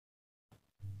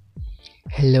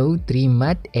Hello 3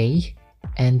 Math A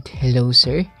and hello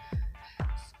sir.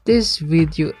 This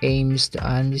video aims to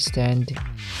understand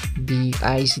the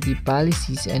ICT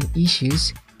policies and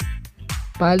issues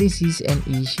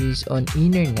on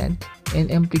internet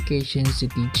and implications to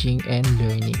teaching and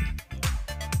learning.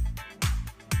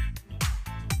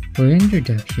 For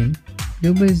introduction,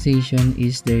 globalization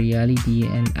is the reality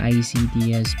and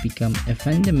ICT has become a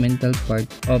fundamental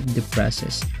part of the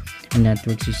process. A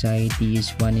network society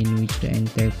is one in which the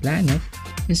entire planet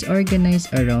is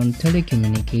organized around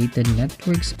telecommunicated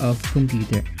networks of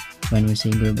computer. When we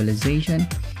say globalization,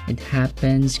 it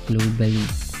happens globally.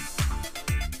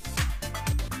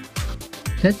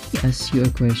 Let me ask you a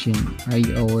question. Are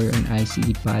you aware on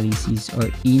ICT policies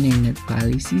or internet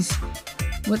policies?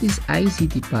 What is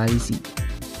ICT policy?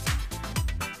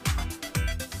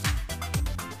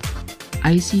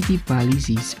 ICT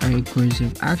policies are a course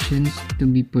of actions to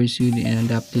be pursued and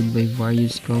adopted by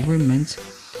various governments,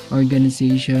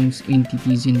 organizations,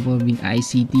 entities involving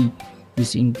ICT.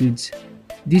 This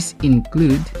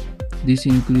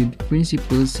include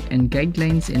principles and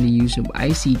guidelines in the use of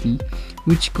ICT,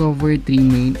 which cover three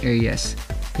main areas: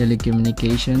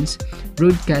 telecommunications,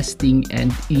 broadcasting,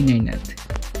 and internet.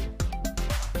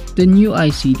 The new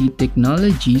ICT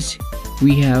technologies,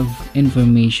 we have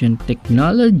information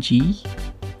technology,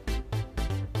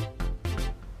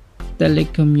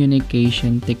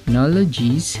 telecommunication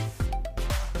technologies,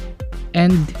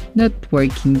 and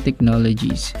networking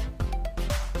technologies.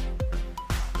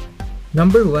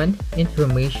 Number 1.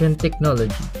 Information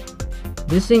technology.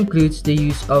 This includes the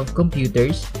use of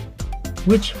computers,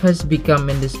 which has become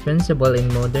indispensable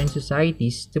in modern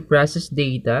societies to process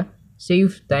data,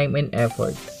 save time and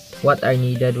effort. What are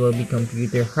needed will be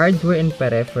computer hardware and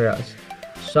peripherals,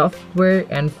 software,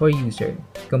 and for user,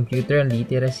 computer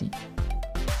literacy.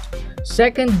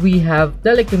 Second, we have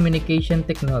telecommunication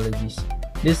technologies.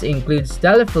 This includes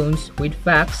telephones with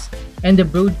fax and the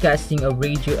broadcasting of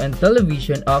radio and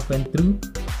television, often through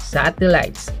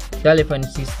satellites, telephone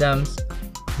systems,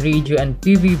 radio and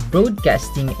TV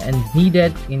broadcasting, and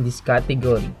needed in this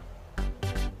category.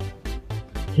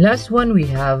 Last one, we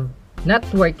have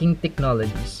networking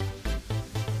technologies.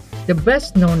 The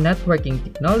best known networking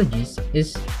technologies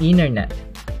is internet,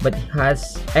 but it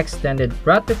has extended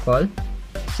protocol,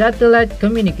 satellite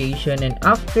communication, and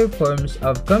other forms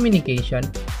of communication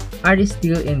are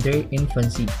still in their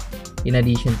infancy. In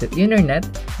addition to internet,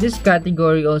 this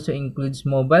category also includes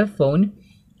mobile phone,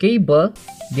 cable,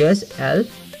 DSL,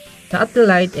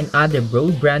 satellite, and other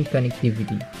broadband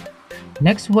connectivity.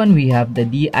 Next one, we have the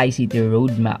DICT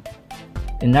roadmap.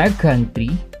 In our country,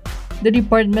 the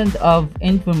Department of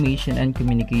Information and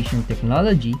Communication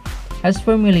Technology has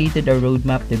formulated a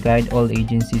roadmap to guide all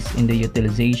agencies in the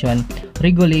utilization,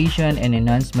 regulation, and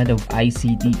enhancement of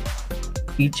ICT.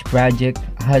 Each project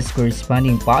has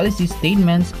corresponding policy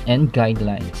statements and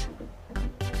guidelines.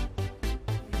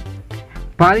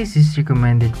 Policies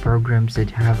recommended programs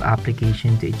that have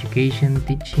application to education,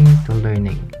 teaching to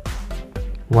learning.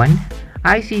 1.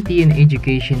 ICT and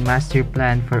Education Master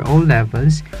Plan for all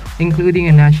levels, including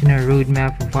a national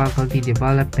roadmap for faculty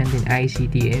development in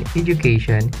ICT and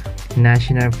education. A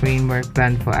national framework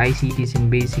plan for ICTs in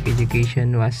basic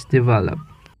education was developed.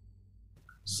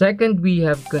 Second, we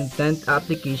have content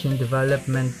application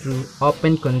development through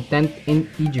Open Content in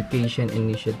Education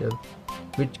initiative,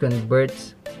 which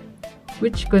converts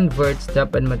data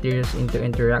and materials into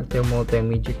interactive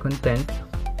multimedia content,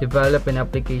 develop an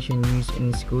application used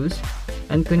in schools,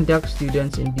 and conduct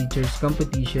students and teachers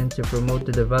competitions to promote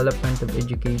the development of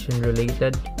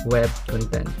education-related web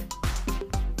content.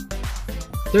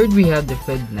 Third, we have the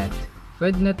FedNet.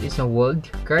 FedNet is a walled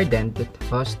garden that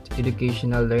hosts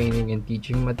educational learning and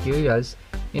teaching materials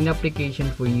in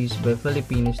application for use by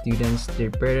Filipino students,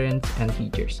 their parents, and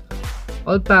teachers.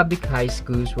 All public high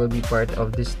schools will be part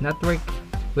of this network,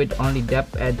 with only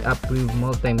DepEd approved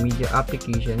multimedia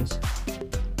applications,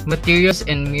 materials,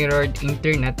 and mirrored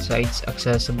internet sites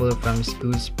accessible from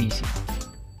school's PC.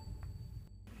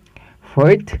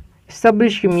 Fourth,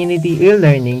 establish community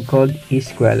e-learning called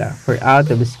Eskwela for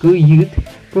out-of-school youth,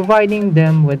 providing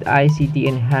them with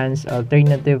ICT-enhanced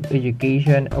alternative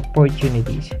education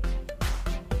opportunities.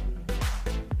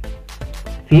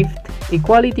 Fifth,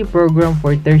 equality program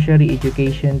for tertiary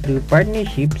education through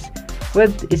partnerships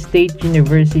with state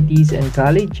universities and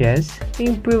colleges to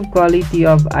improve quality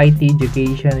of IT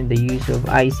education and the use of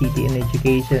ICT in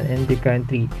education in the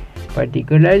country,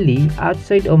 particularly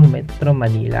outside of Metro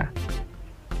Manila.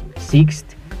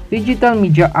 Sixth, Digital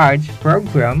Media Arts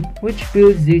program, which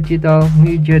builds digital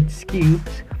media skills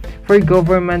for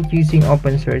government using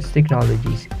open source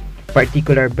technologies.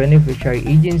 Particular beneficiary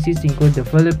agencies include the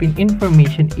Philippine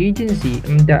Information Agency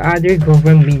and the other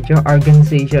government media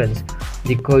organizations,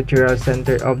 the Cultural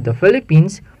Center of the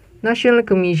Philippines, National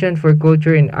Commission for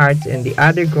Culture and Arts, and the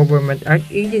other government art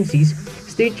agencies,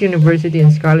 state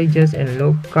universities, colleges, and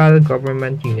local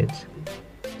government units.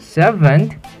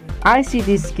 Seventh,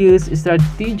 ICT Skills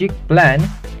Strategic Plan,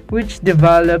 which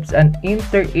develops an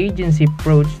interagency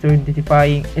approach to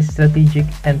identifying strategic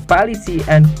and policy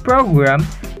and program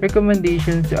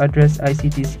recommendations to address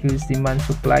ICT skills demand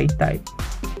supply type.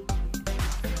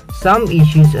 Some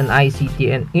issues on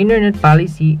ICT and Internet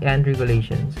policy and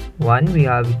regulations. 1. We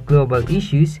have global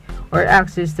issues or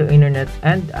access to Internet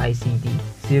and ICT,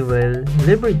 civil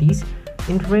liberties,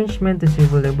 infringement to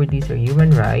civil liberties or human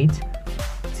rights.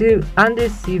 2. Under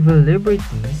civil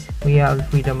liberties, we have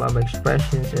freedom of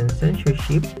expression and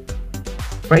censorship,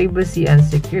 privacy and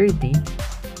security,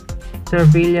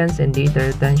 surveillance and data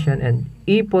retention, and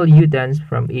e-pollutants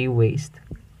from e-waste.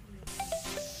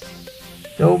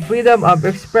 So, freedom of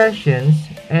expression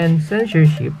and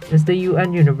censorship is the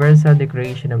UN Universal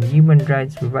Declaration of Human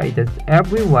Rights provides that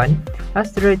everyone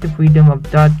has the right to freedom of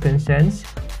thought, consent,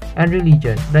 and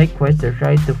religion, likewise the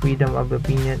right to freedom of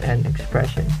opinion and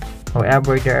expression.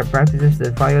 However, there are practices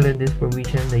that violate this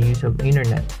provision, the use of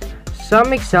internet.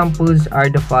 Some examples are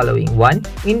the following. 1.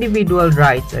 Individual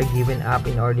rights are given up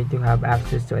in order to have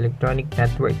access to electronic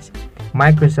networks.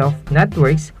 Microsoft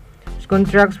Networks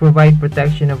contracts provide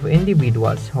protection of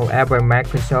individuals. However,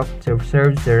 Microsoft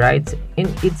serves the rights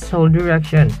in its sole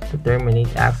direction to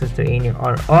terminate access to any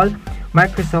or all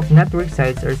Microsoft Network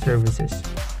sites or services.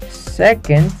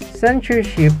 Second,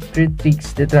 censorship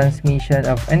restricts the transmission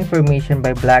of information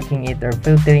by blocking it or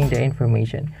filtering the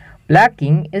information.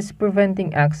 Blocking is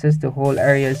preventing access to whole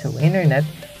areas of internet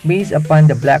based upon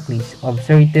the blacklist of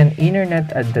certain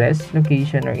internet address,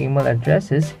 location, or email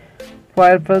addresses,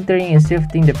 while filtering is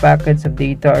sifting the packets of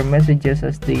data or messages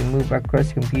as they move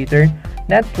across computer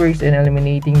networks and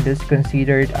eliminating those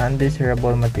considered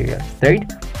undesirable materials. Third,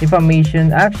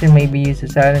 defamation action may be used to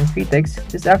silence critics.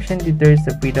 This action deters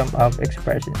the freedom of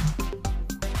expression.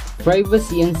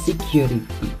 Privacy and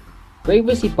security.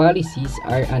 Privacy policies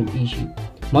are an issue.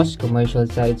 Most commercial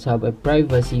sites have a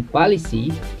privacy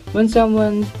policy. When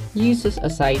someone uses a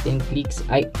site and clicks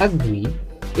 "I agree,"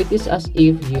 it is as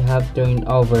if you have turned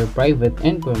over private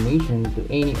information to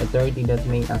any authority that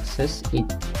may access it.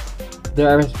 There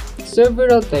are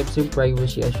several types of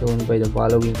privacy as shown by the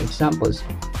following examples.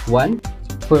 1.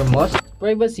 For most,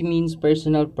 privacy means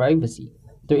personal privacy,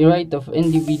 the right of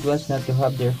individuals not to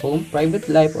have their home,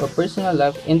 private life, or personal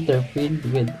life interfered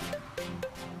with.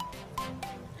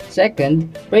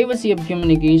 Second, privacy of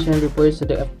communication refers to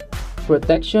the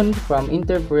protection from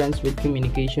interference with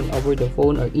communication over the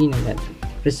phone or internet.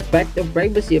 Respect of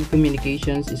privacy of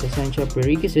communications is essential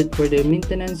prerequisite for the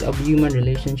maintenance of human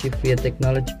relationship via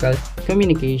technological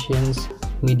communications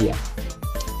media.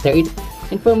 Third,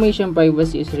 information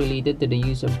privacy is related to the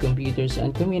use of computers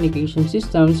and communication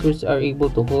systems which are able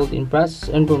to hold and process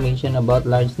information about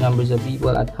large numbers of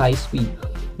people at high speed.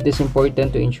 It is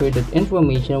important to ensure that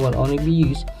information will only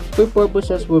be used for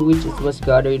purposes for which it was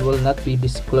gathered will not be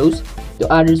disclosed to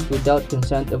others without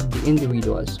consent of the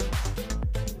individuals.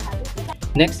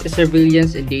 Next is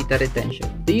surveillance and data retention.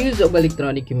 The use of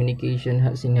electronic communication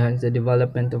has enhanced the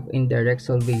development of indirect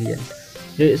surveillance.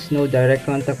 There is no direct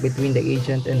contact between the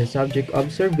agent and the subject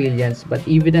of surveillance, but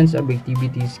evidence of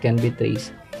activities can be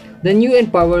traced. The new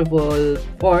and powerful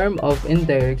form of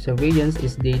indirect surveillance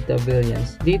is data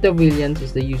surveillance. Data surveillance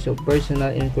is the use of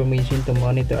personal information to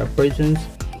monitor a person's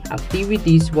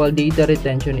activities, while data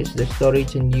retention is the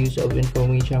storage and use of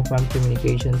information from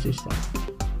communication systems.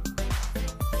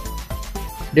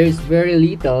 There is very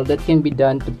little that can be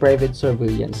done to private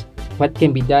surveillance. What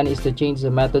can be done is to change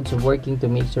the methods of working to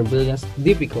make surveillance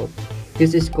difficult.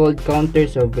 This is called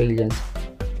counter-surveillance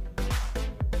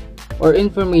or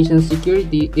information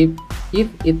security if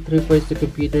it refers to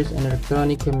computers and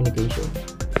electronic communication.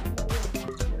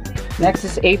 Next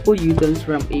is e-pollutants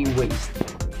from e-waste.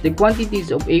 The quantities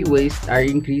of e-waste are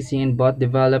increasing in both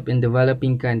developed and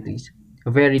developing countries. A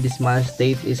very dismal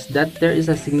state is that there is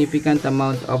a significant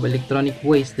amount of electronic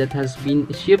waste that has been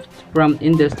shifted from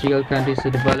industrial countries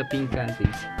to developing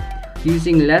countries,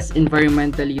 using less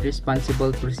environmentally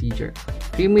responsible procedure.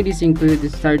 Remedies include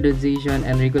standardization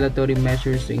and regulatory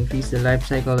measures to increase the life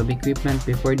cycle of equipment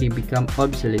before they become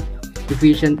obsolete,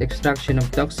 efficient extraction of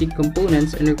toxic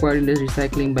components, and requiring the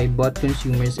recycling by both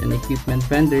consumers and equipment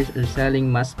vendors or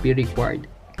selling must be required.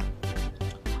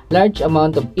 Large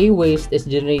amount of e-waste is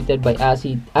generated by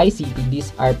ICT.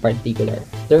 These are particular.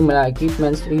 terminal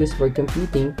equipments used for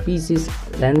computing, PCs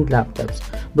and laptops,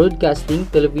 broadcasting,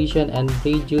 television and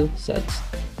radio sets,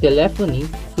 telephony,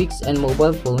 fixed and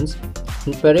mobile phones,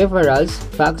 and peripherals,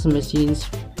 fax machines,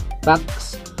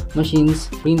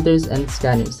 printers, and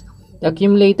scanners. The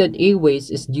accumulated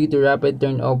e-waste is due to rapid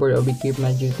turnover of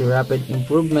equipment due to rapid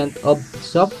improvement of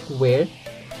software,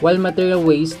 while material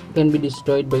waste can be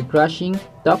destroyed by crushing.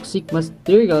 Toxic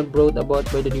material brought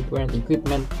about by the different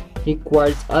equipment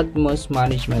requires utmost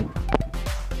management.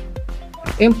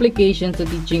 Implications to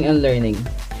teaching and learning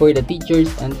for the teachers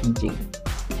and teaching.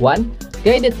 1.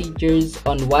 Guide the teachers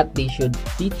on what they should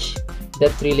teach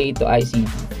that relate to ICT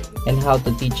and how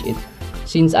to teach it.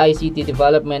 Since ICT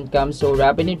development comes so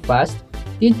rapid and fast,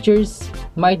 teachers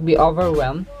might be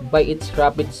overwhelmed by its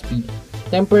rapid speed.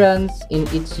 Temperance in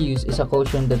its use is a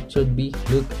caution that should be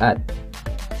looked at.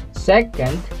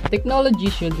 Second, technology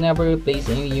should never replace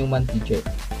any human teacher.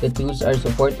 The tools are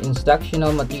support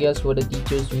instructional materials for the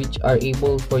teachers which are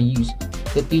able for use.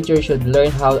 The teacher should learn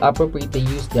how appropriately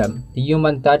use them. The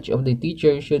human touch of the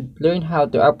teacher should learn how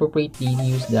to appropriately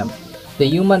use them. The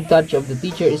human touch of the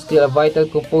teacher is still a vital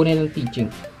component in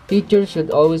teaching. Teachers should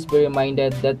always be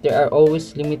reminded that there are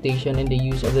always limitations in the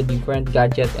use of the different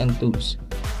gadgets and tools.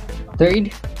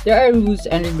 Third, there are rules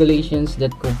and regulations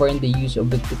that govern the use of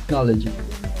the technology.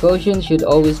 Caution should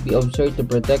always be observed to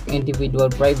protect individual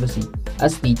privacy.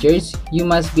 As teachers, you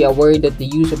must be aware that the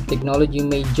use of technology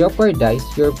may jeopardize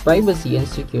your privacy and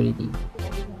security.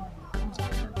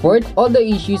 Fourth, all the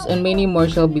issues and many more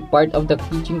shall be part of the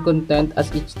teaching content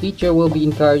as each teacher will be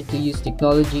encouraged to use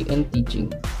technology in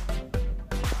teaching.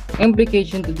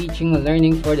 Implication to teaching and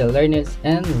learning for the learners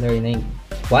and learning.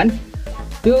 1.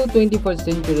 Though 21st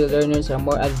century learners are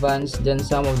more advanced than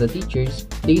some of the teachers,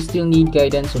 they still need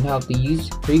guidance on how to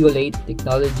regulate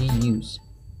technology use.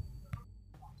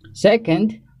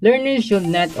 Second, learners should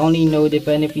not only know the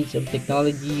benefits of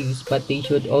technology use, but they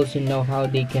should also know how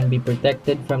they can be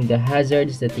protected from the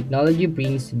hazards that technology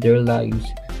brings to their lives.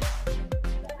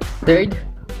 Third,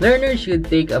 learners should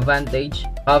take advantage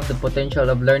of the potential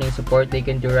of learning support they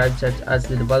can derive, such as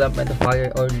the development of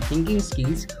higher order thinking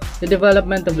skills, the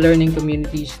development of learning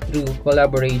communities through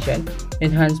collaboration,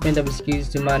 enhancement of skills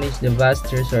to manage the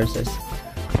vast resources.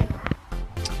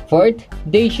 Fourth,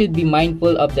 they should be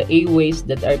mindful of the e-waste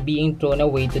that are being thrown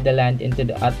away to the land into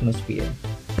the atmosphere.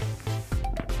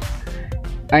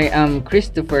 I am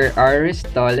Christopher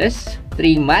Aristoles,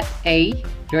 3 Math A,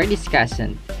 your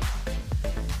discussant.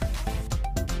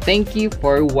 Thank you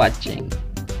for watching.